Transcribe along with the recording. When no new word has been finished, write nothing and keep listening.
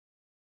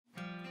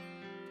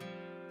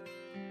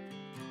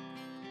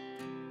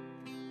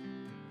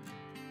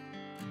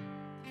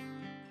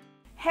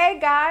Hey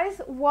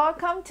guys,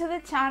 welcome to the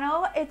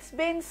channel. It's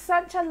been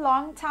such a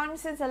long time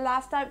since the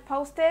last I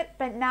posted,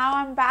 but now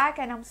I'm back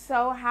and I'm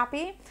so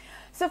happy.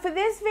 So for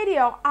this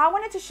video, I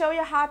wanted to show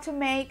you how to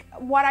make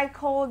what I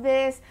call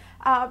this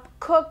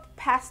cooked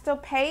pesto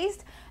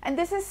paste. And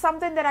this is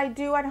something that I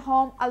do at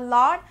home a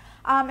lot,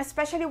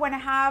 especially when I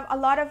have a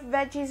lot of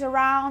veggies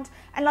around.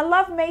 And I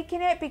love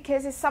making it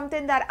because it's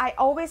something that I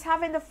always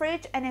have in the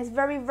fridge and it's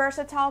very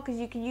versatile because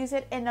you can use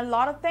it in a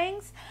lot of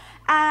things.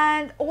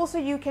 And also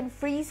you can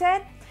freeze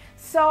it.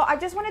 So I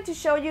just wanted to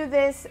show you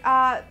this,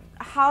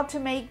 how to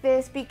make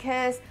this,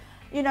 because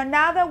you know,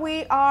 now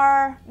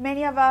that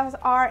many of us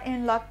are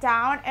in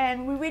lockdown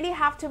and we really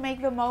have to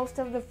make the most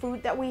of the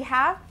food that we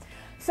have.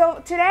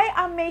 So today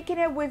I'm making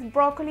it with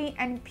broccoli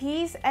and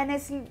peas, and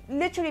it's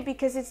literally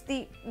because it's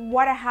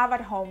what I have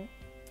at home.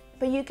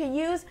 But you can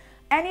use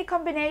any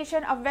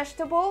combination of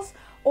vegetables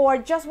or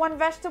just one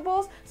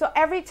vegetable. So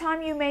every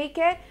time you make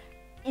it,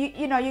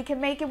 you know, you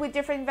can make it with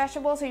different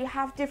vegetables, so you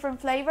have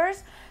different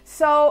flavors.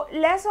 So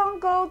let's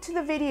go to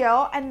the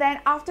video, and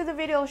then after the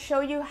video I'll show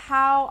you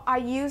how I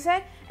use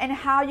it and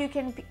how you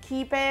can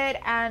keep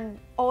it and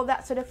all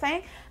that sort of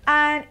thing.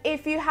 And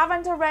if you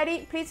haven't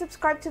already, please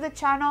subscribe to the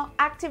channel,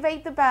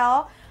 activate the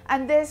bell,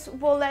 and this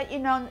will let you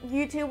know,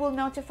 YouTube will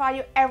notify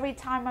you every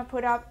time I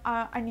put up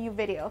a new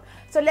video.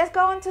 So let's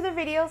go on to the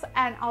videos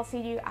and I'll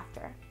see you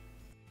after.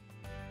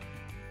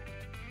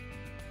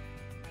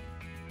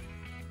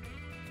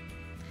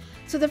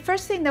 So the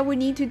first thing that we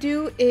need to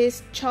do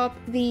is chop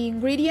the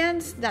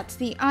ingredients. That's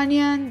the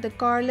onion, the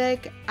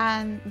garlic,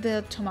 and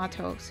the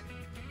tomatoes.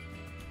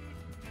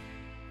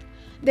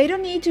 They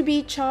don't need to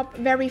be chopped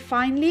very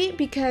finely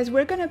because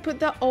we're going to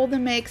put all the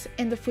mix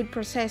in the food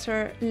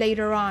processor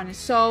later on.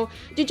 So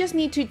you just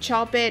need to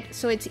chop it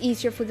so it's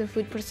easier for the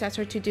food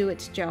processor to do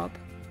its job.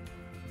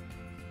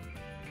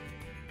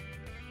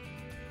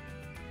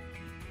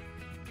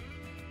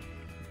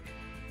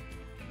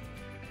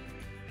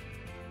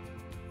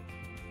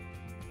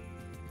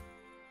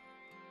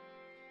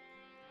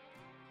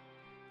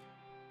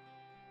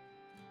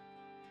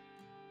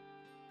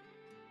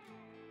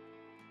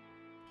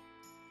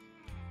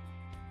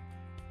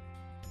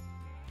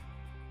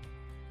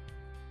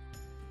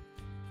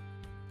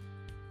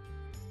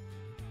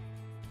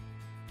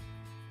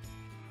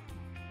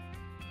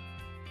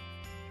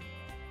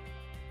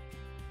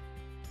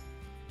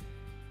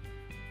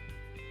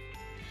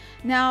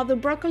 Now the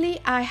broccoli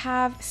I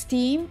have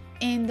steam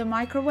in the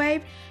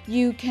microwave.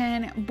 You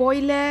can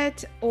boil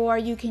it or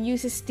you can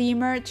use a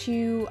steamer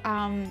to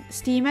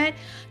steam it.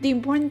 The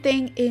important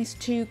thing is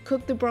to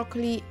cook the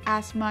broccoli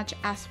as much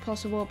as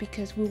possible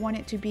because we want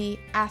it to be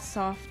as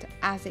soft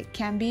as it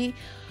can be.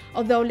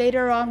 Although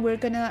later on we're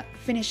gonna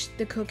finish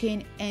the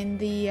cooking in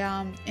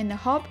the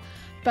hob,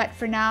 but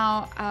for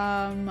now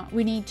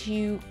we need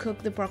to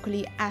cook the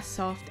broccoli as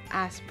soft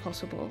as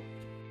possible.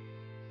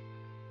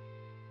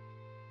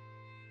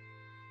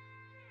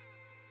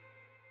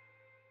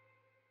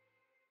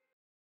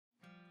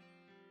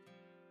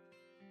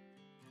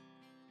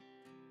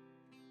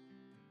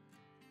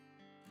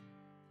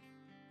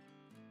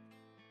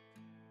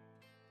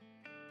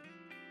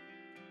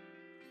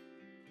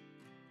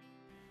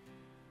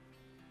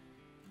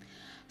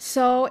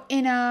 So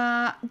in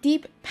a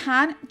deep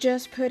pan,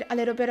 just put a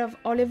little bit of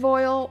olive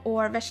oil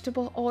or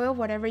vegetable oil,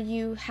 whatever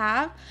you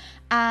have,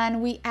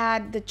 and we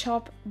add the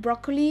chopped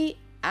broccoli,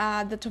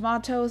 the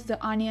tomatoes,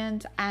 the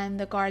onions, and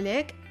the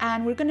garlic,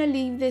 and we're gonna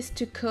leave this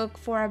to cook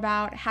for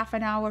about half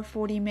an hour,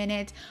 40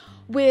 minutes,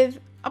 with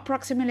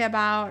approximately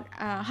about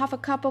half a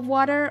cup of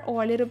water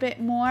or a little bit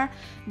more.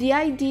 The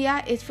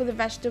idea is for the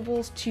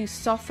vegetables to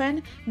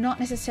soften, not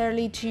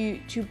necessarily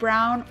to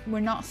brown. We're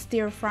not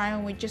stir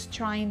frying, we're just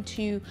trying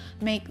to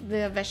make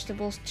the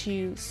vegetables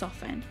to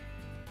soften.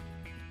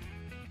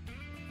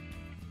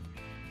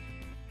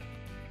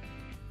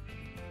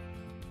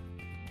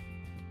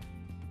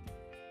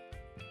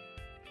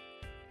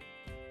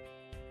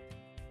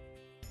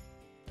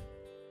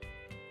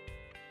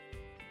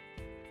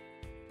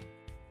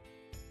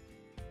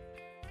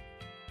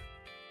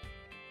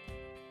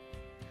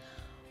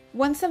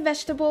 Once the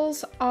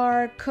vegetables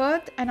are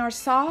cooked and are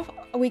soft,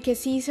 we can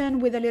season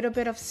with a little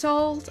bit of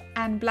salt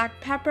and black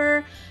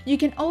pepper. You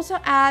can also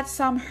add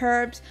some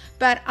herbs,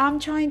 but I'm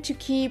trying to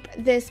keep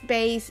this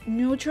base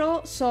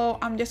neutral, so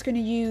I'm just going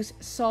to use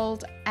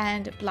salt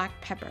and black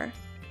pepper.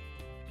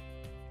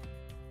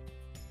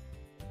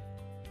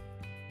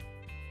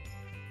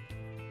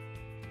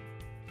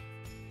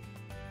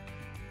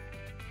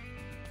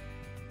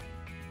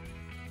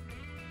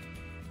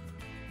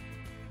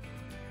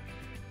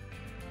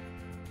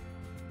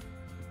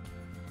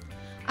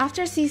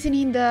 After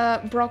seasoning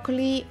the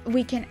broccoli,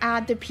 we can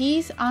add the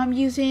peas. I'm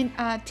using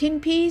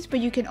tin peas, but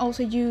you can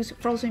also use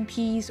frozen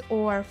peas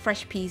or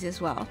fresh peas as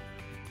well.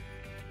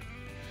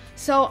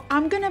 So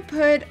I'm gonna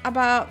put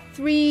about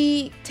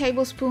 3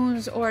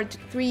 tablespoons or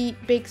 3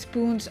 big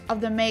spoons of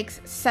the mix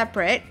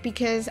separate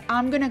because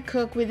I'm gonna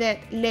cook with it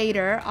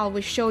later. I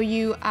will show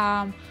you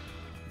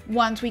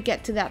once we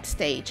get to that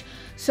stage.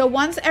 So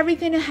once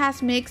everything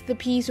has mixed, the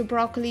peas or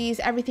broccolis,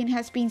 everything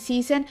has been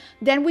seasoned,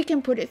 then we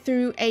can put it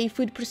through a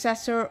food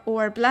processor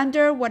or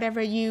blender,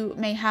 whatever you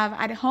may have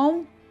at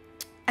home.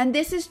 And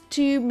this is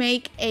to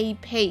make a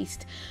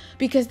paste,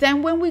 because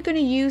then when we're going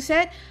to use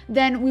it,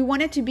 then we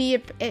want it to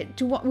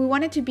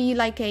be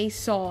like a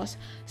sauce.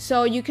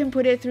 So you can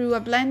put it through a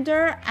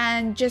blender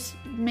and just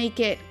make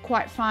it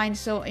quite fine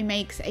so it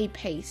makes a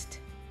paste.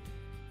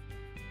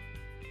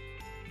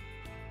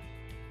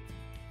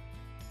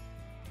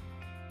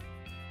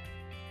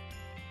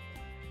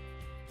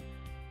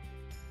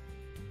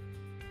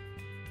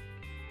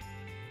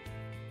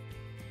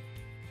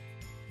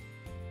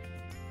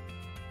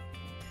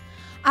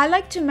 I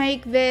like to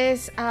make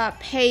this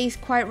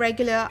paste quite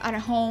regular at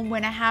home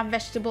when I have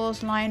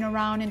vegetables lying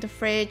around in the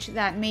fridge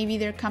that maybe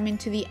they're coming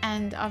to the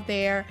end of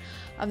their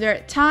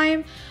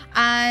time.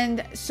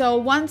 And so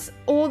once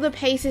all the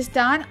paste is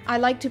done, I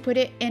like to put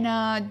it in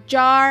a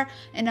jar,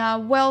 in a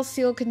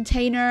well-sealed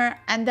container,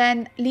 and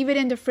then leave it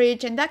in the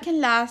fridge, and that can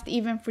last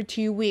even for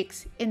 2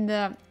 weeks in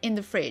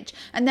the fridge.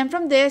 And then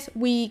from this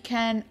we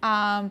can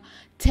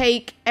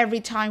take every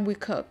time we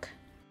cook.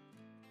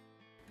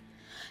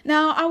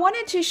 Now I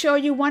wanted to show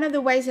you one of the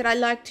ways that I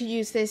like to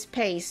use this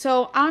paste.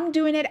 So I'm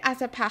doing it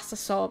as a pasta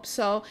sauce.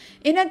 So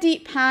in a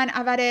deep pan,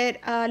 I've added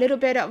a little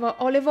bit of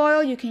olive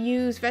oil. You can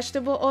use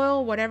vegetable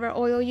oil, whatever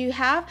oil you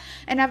have.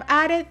 And I've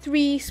added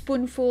 3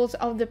 spoonfuls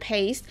of the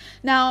paste.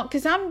 Now,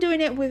 because I'm doing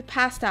it with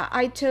pasta,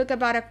 I took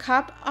about a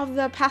cup of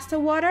the pasta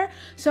water.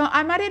 So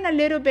I'm adding a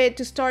little bit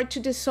to start to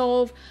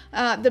dissolve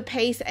the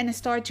paste and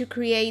start to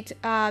create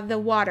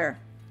the water.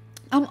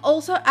 I'm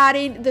also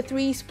adding the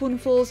 3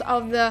 spoonfuls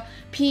of the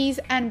peas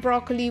and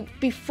broccoli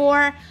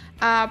before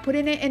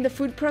putting it in the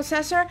food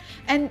processor.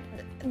 And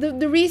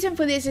the reason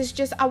for this is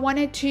just I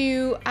wanted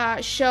to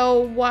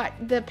show what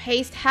the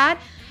paste had,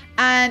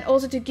 and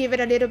also to give it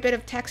a little bit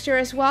of texture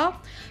as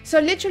well. So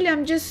literally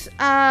I'm just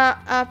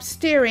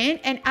stirring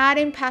and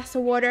adding pasta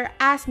water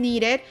as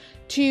needed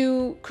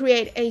to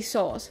create a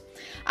sauce.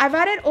 I've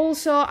added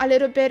also a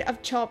little bit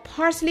of chopped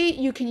parsley.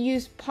 You can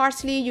use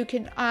parsley, you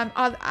can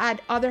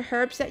add other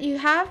herbs that you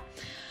have.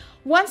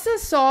 Once the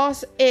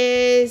sauce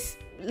is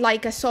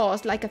like a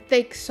sauce, like a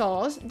thick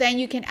sauce, then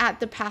you can add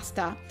the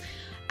pasta.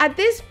 At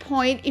this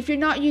point, if you're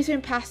not using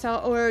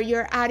pasta, or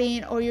you're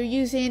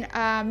using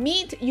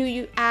meat,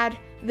 you add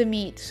the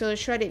meat. So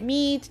shredded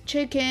meat,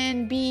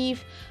 chicken,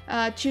 beef,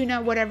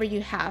 tuna, whatever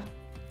you have.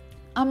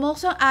 I'm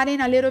also adding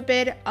a little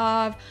bit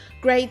of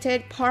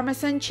grated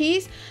Parmesan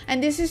cheese,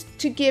 and this is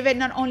to give it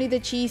not only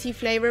the cheesy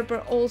flavor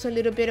but also a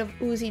little bit of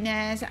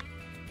ooziness.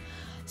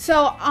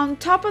 So on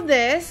top of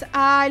this,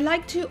 I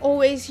like to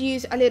always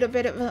use a little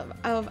bit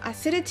of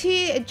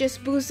acidity. It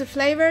just boosts the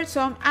flavor.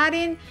 So I'm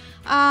adding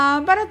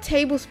about a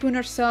tablespoon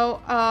or so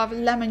of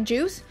lemon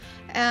juice.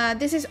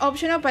 This is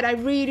optional, but I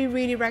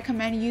really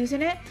recommend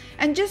using it,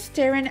 and just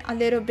stirring a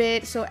little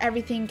bit so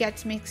everything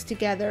gets mixed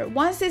together.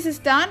 Once this is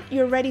done,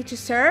 you're ready to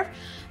serve.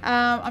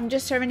 I'm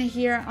just serving it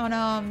here on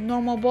a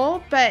normal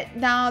bowl, but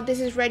now this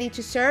is ready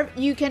to serve.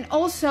 You can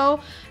also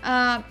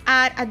add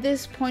at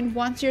this point,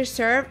 once you're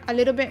served, a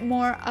little bit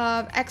more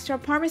of extra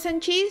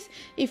Parmesan cheese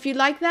if you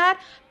like that,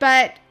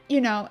 but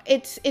you know,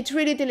 it's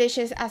really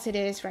delicious as it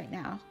is right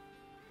now.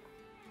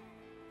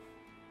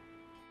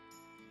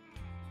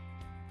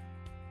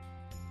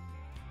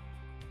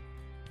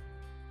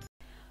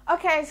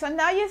 Okay, so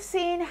now you've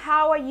seen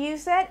how I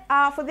use it.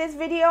 For this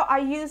video, I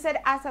use it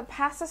as a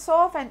pasta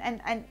sauce,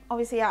 and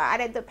obviously I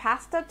added the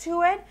pasta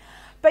to it.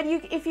 But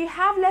if you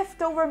have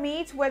leftover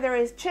meat, whether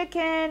it's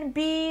chicken,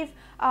 beef,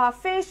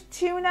 fish,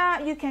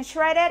 tuna, you can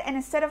shred it, and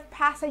instead of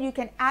pasta, you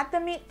can add the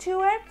meat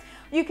to it.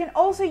 You can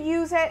also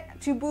use it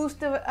to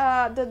boost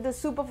the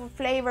soup of a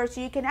flavor.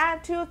 So you can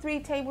add 2 or 3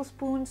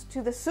 tablespoons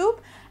to the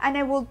soup, and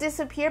it will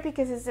disappear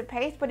because it's a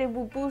paste, but it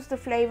will boost the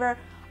flavor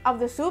of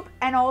the soup,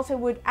 and also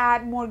would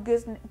add more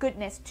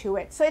goodness to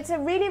it. So it's a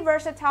really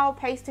versatile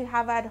paste to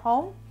have at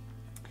home.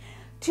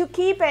 To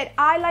keep it,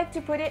 I like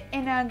to put it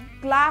in a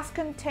glass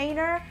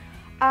container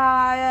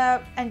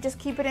and just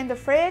keep it in the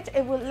fridge.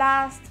 It will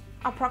last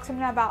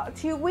approximately about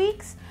 2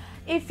 weeks.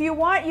 If you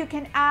want, you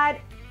can add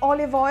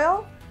olive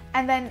oil,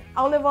 and then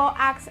olive oil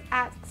acts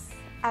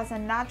as a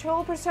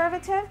natural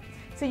preservative,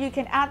 so you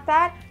can add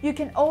that. You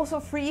can also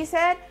freeze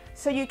it,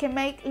 so you can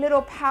make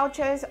little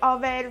pouches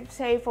of it,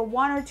 say for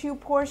 1 or 2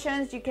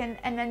 portions. You can,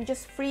 and then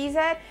just freeze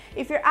it.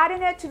 If you're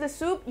adding it to the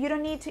soup, you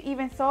don't need to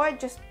even thaw it,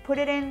 just put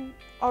it in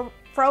or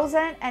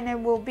frozen and it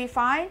will be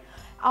fine.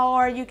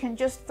 Or you can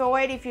just thaw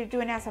it if you're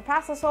doing it as a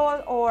pasta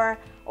sauce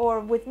or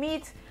with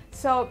meat.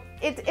 So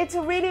it's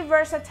a really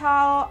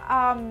versatile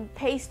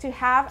paste to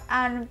have,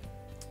 and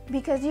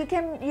because you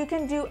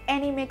can do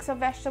any mix of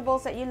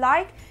vegetables that you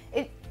like.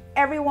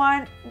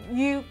 Everyone,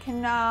 you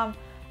can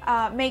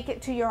make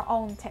it to your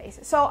own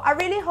taste. So I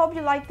really hope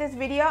you liked this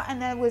video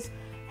and that it was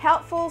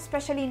helpful,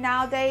 especially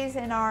nowadays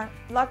in our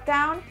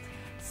lockdown.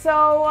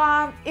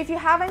 So if you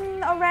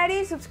haven't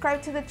already,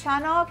 subscribe to the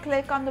channel,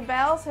 click on the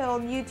bell so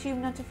YouTube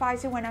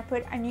notifies you when I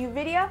put a new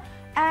video,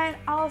 and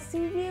I'll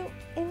see you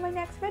in my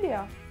next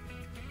video.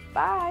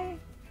 Bye.